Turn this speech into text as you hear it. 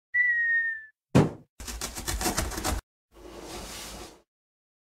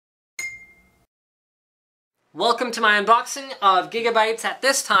Welcome to my unboxing of Gigabyte's, at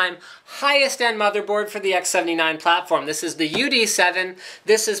this time, highest end motherboard for the X79 platform. This is the UD7.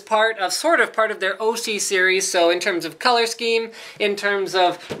 This is sort of part of their OC series, so in terms of color scheme, in terms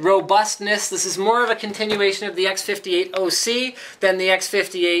of robustness, this is more of a continuation of the X58 OC than the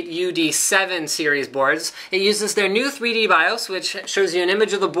X58 UD7 series boards. It uses their new 3D BIOS, which shows you an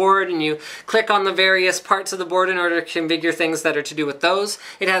image of the board, and you click on the various parts of the board in order to configure things that are to do with those.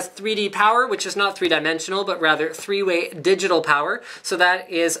 It has 3D power, which is not three-dimensional, but rather three-way digital power. So that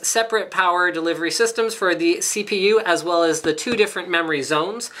is separate power delivery systems for the CPU as well as the two different memory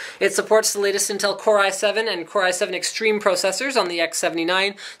zones. It supports the latest Intel Core i7 and Core i7 Extreme processors on the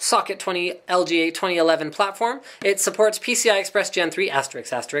X79 Socket 20 LGA 2011 platform. It supports PCI Express Gen 3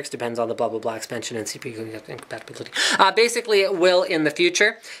 ***, depends on the blah blah blah expansion and CPU compatibility. Basically it will in the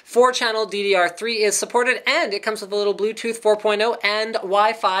future. 4-channel DDR3 is supported, and it comes with a little Bluetooth 4.0 and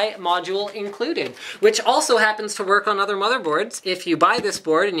Wi-Fi module included, which also happens to work on other motherboards. If you buy this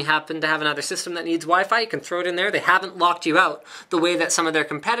board and you happen to have another system that needs Wi-Fi, you can throw it in there. They haven't locked you out the way that some of their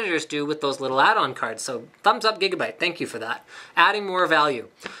competitors do with those little add-on cards. So thumbs up Gigabyte, thank you for that. Adding more value.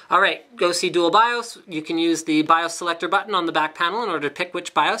 Alright, go see dual BIOS. You can use the BIOS selector button on the back panel in order to pick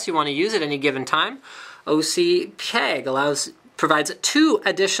which BIOS you want to use at any given time. OC PEG provides 2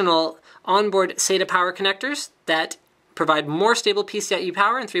 additional onboard SATA power connectors that provide more stable PCIe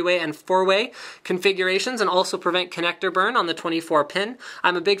power in 3-way and 4-way configurations, and also prevent connector burn on the 24-pin.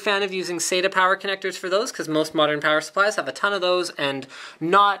 I'm a big fan of using SATA power connectors for those because most modern power supplies have a ton of those, and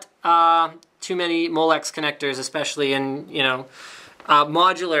not too many Molex connectors, especially in,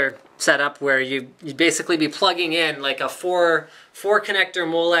 modular setup where you basically be plugging in like a four connector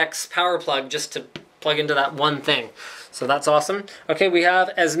Molex power plug just to plug into that one thing. So that's awesome. Okay, we have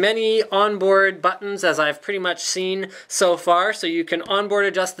as many onboard buttons as I've pretty much seen so far. So you can onboard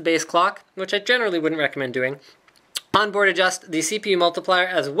adjust the base clock, which I generally wouldn't recommend doing. Onboard adjust the CPU multiplier,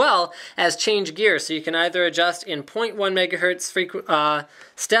 as well as change gears. So you can either adjust in 0.1 megahertz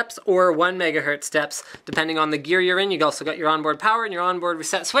steps or 1 megahertz steps, depending on the gear you're in. You've also got your onboard power and your onboard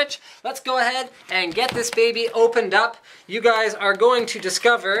reset switch. Let's go ahead and get this baby opened up. You guys are going to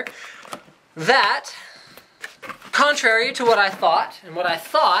discover that, contrary to what I thought, and what I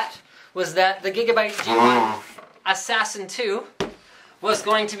thought was that the Gigabyte G1 Assassin 2 was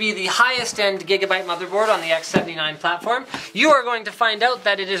going to be the highest end Gigabyte motherboard on the X79 platform, you are going to find out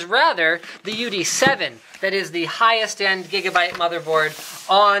that it is rather the UD7 that is the highest end Gigabyte motherboard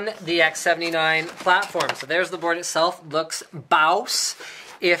on the X79 platform. So there's the board itself. Looks bouse,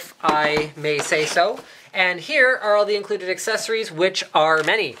 if I may say so. And here are all the included accessories, which are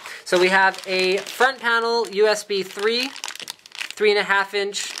many. So we have a front panel USB 3.5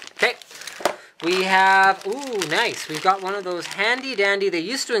 inch. Okay. We have, ooh, nice. We've got one of those handy dandy. They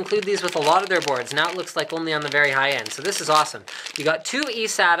used to include these with a lot of their boards. Now it looks like only on the very high end. So this is awesome. You got 2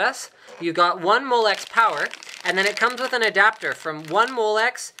 eSATAs. You got 1 Molex power. And then it comes with an adapter from 1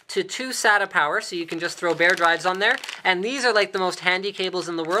 Molex to 2 SATA power, so you can just throw bare drives on there. And these are like the most handy cables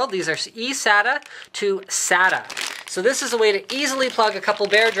in the world. These are eSATA to SATA. So this is a way to easily plug a couple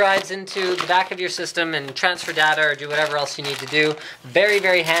bare drives into the back of your system and transfer data or do whatever else you need to do. Very,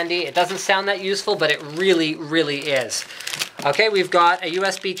 very handy. It doesn't sound that useful, but it really, really is. Okay, we've got a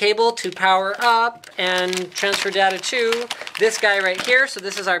USB cable to power up and transfer data to this guy right here. So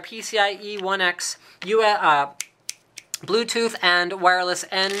this is our PCIe 1X Bluetooth and wireless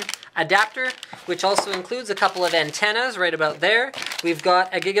N adapter, which also includes a couple of antennas right about there. We've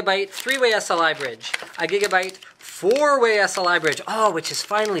got a Gigabyte 3-way SLI bridge, a Gigabyte 4-way SLI bridge, which is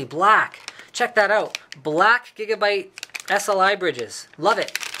finally black. Check that out. Black Gigabyte SLI bridges. Love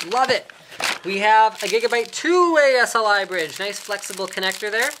it. Love it. We have a Gigabyte 2-way SLI bridge. Nice flexible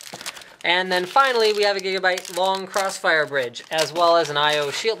connector there. And then finally, we have a Gigabyte long crossfire bridge, as well as an I/O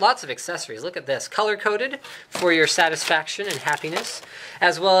shield. Lots of accessories. Look at this. Color-coded for your satisfaction and happiness,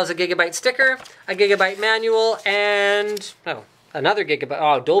 as well as a Gigabyte sticker, a Gigabyte manual, and another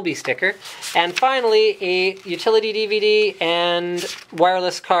Gigabyte, Dolby sticker. And finally, a utility DVD and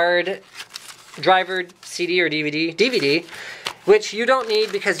wireless card driver CD or DVD, which you don't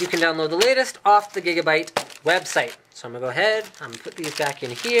need because you can download the latest off the Gigabyte website. So I'm going to go ahead, I'm going to put these back in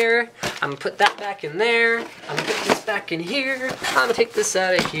here, I'm going to put that back in there, I'm going to put this back in here, I'm going to take this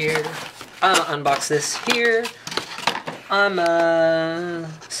out of here, I'm going to unbox this here,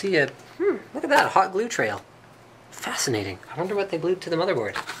 see a, look at that, hot glue trail. Fascinating. I wonder what they glued to the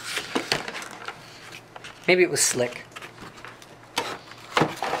motherboard. Maybe it was slick.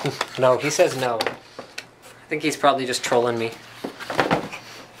 No, he says no. I think he's probably just trolling me.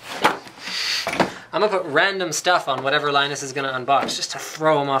 I'm going to put random stuff on whatever Linus is going to unbox, just to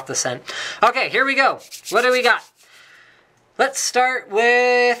throw him off the scent. Okay, here we go. what do we got? Let's start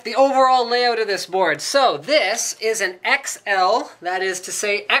with the overall layout of this board. So this is an XL, that is to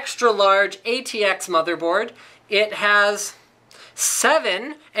say extra large ATX motherboard. It has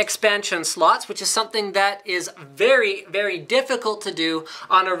 7 expansion slots, which is something that is very, very difficult to do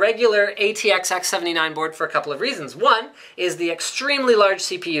on a regular ATX X79 board for a couple of reasons. One is the extremely large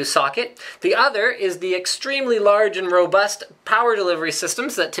CPU socket. The other is the extremely large and robust power delivery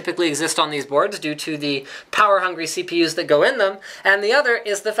systems that typically exist on these boards due to the power-hungry CPUs that go in them. And the other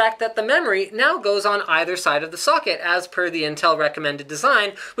is the fact that the memory now goes on either side of the socket as per the Intel recommended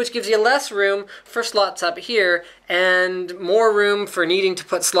design, which gives you less room for slots up here and more room for needing to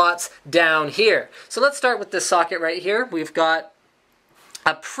put slots down here. So let's start with this socket right here. We've got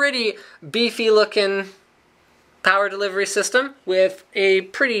a pretty beefy looking power delivery system with a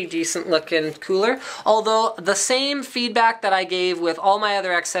pretty decent looking cooler, although the same feedback that I gave with all my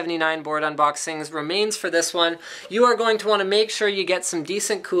other X79 board unboxings remains for this one. You are going to want to make sure you get some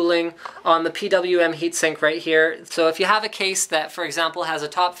decent cooling on the PWM heatsink right here. So if you have a case that, for example, has a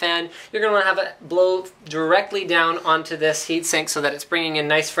top fan, you're going to want to have it blow directly down onto this heatsink so that it's bringing in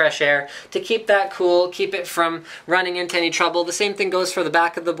nice fresh air to keep that cool, keep it from running into any trouble. The same thing goes for the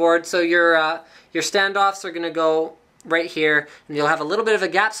back of the board, so your standoffs are going to go right here, and you'll have a little bit of a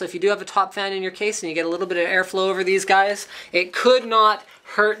gap, so if you do have a top fan in your case and you get a little bit of airflow over these guys, it could not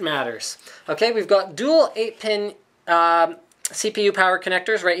hurt matters. Okay, we've got dual 8-pin CPU power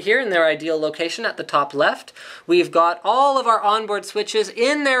connectors right here in their ideal location at the top left. We've got all of our onboard switches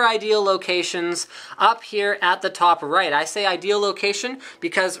in their ideal locations up here at the top right. I say ideal location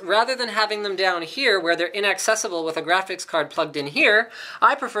because rather than having them down here where they're inaccessible with a graphics card plugged in here,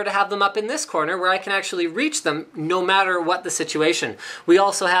 I prefer to have them up in this corner where I can actually reach them no matter what the situation. We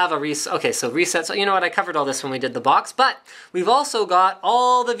also have a reset. So you know what, I covered all this when we did the box, but we've also got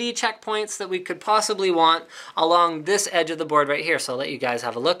all the V checkpoints that we could possibly want along this edge of the board right here. So I'll let you guys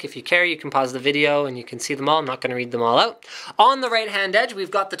have a look. If you care, you can pause the video and you can see them all. I'm not going to read them all out. On the right hand edge, we've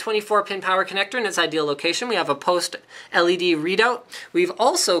got the 24-pin power connector in its ideal location. We have a post LED readout. We've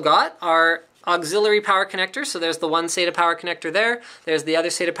also got our auxiliary power connector, so there's the one SATA power connector there, there's the other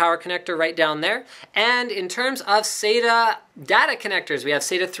SATA power connector right down there, and in terms of SATA data connectors, we have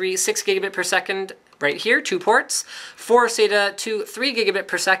SATA 3 6 gigabit per second right here, 2 ports, 4 SATA 2 3 gigabit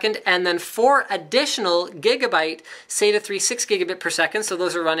per second, and then 4 additional Gigabyte SATA 3 6 gigabit per second, so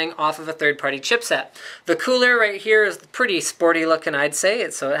those are running off of a third-party chipset. The cooler right here is pretty sporty looking, I'd say,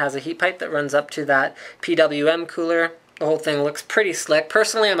 so it has a heat pipe that runs up to that PWM cooler. The whole thing looks pretty slick.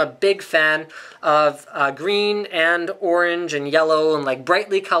 Personally, I'm a big fan of green and orange and yellow and like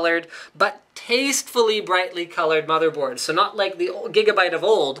brightly colored, but tastefully brightly colored motherboards. So not like the Gigabyte of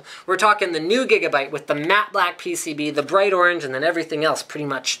old. We're talking the new Gigabyte with the matte black PCB, the bright orange, and then everything else pretty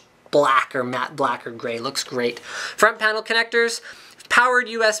much black or matte black or gray. Looks great. Front panel connectors. Powered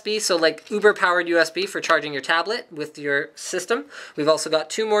USB, so like Uber powered USB for charging your tablet with your system. We've also got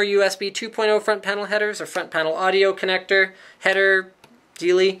 2 more USB 2.0 front panel headers, a front panel audio connector, header,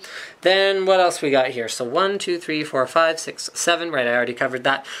 dealy. Then what else we got here? So 1, 2, 3, 4, 5, 6, 7, right, I already covered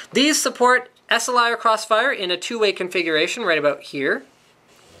that. These support SLI or Crossfire in a 2-way configuration right about here.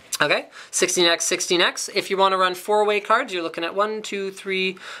 Okay, 16x, 16x. If you want to run 4-way cards, you're looking at 1, 2,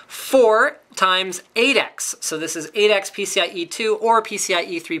 3, 4 times 8x. So this is 8x PCIe 2 or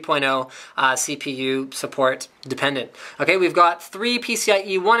PCIe 3.0 CPU support dependent. Okay, we've got 3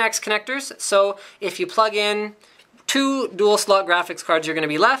 PCIe 1x connectors. So if you plug in 2 dual slot graphics cards, you're going to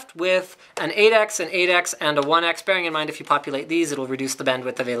be left with an 8x, an 8x, and a 1x. Bearing in mind, if you populate these, it'll reduce the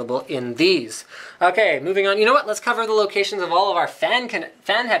bandwidth available in these. Okay, moving on. You know what? Let's cover the locations of all of our fan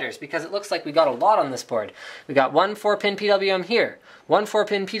headers, because it looks like we got a lot on this board. We got 1 4-pin PWM here, 1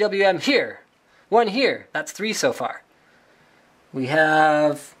 4-pin PWM here, 1 here. That's 3 so far. We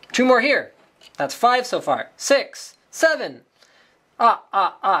have 2 more here. That's 5 so far. 6, 7.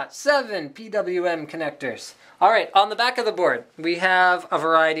 7 PWM connectors. All right, on the back of the board, we have a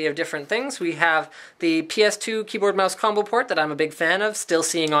variety of different things. We have the PS2 keyboard mouse combo port that I'm a big fan of, still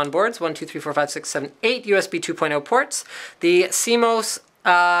seeing on boards, 1, 2, 3, 4, 5, 6, 7, 8 USB 2.0 ports. The CMOS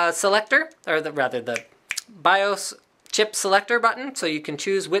selector, or rather the BIOS chip selector button, so you can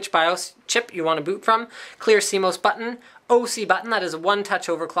choose which BIOS chip you want to boot from. Clear CMOS button. OC button, that is one-touch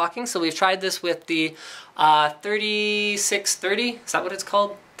overclocking. So we've tried this with the 3630, is that what it's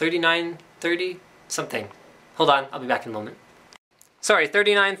called? 3930, something. Hold on, I'll be back in a moment. Sorry,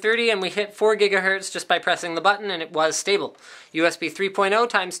 3930, and we hit 4 gigahertz just by pressing the button, and it was stable. USB 3.0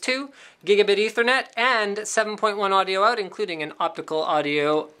 times 2, gigabit Ethernet, and 7.1 audio out, including an optical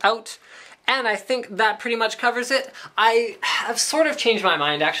audio out. And I think that pretty much covers it. I have sort of changed my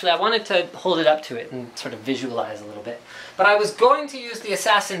mind, actually. I wanted to hold it up to it and sort of visualize a little bit. But I was going to use the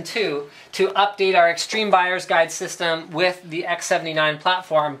Assassin 2 to update our Extreme Buyer's Guide system with the X79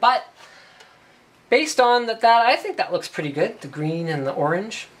 platform, but based on that, I think that looks pretty good, the green and the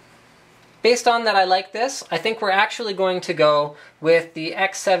orange. Based on that I like this, I think we're actually going to go with the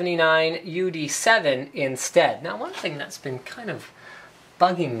X79-UD7 instead. Now, one thing that's been kind of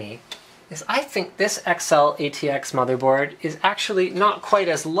bugging me is I think this XL-ATX motherboard is actually not quite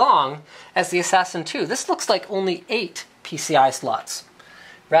as long as the Assassin 2. This looks like only 8 PCI slots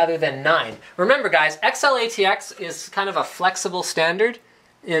rather than 9. Remember guys, XL-ATX is kind of a flexible standard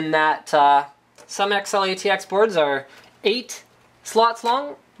in that some XL-ATX boards are 8 slots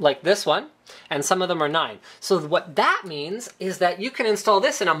long, like this one, and some of them are 9. So what that means is that you can install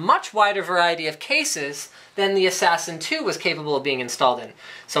this in a much wider variety of cases than the Assassin 2 was capable of being installed in.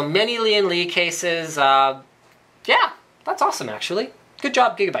 So many Lee & Lee cases, yeah, that's awesome actually. Good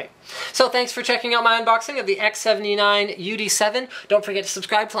job, Gigabyte. So thanks for checking out my unboxing of the X79-UD7. Don't forget to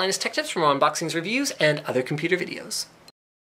subscribe to Linus Tech Tips for more unboxings, reviews, and other computer videos.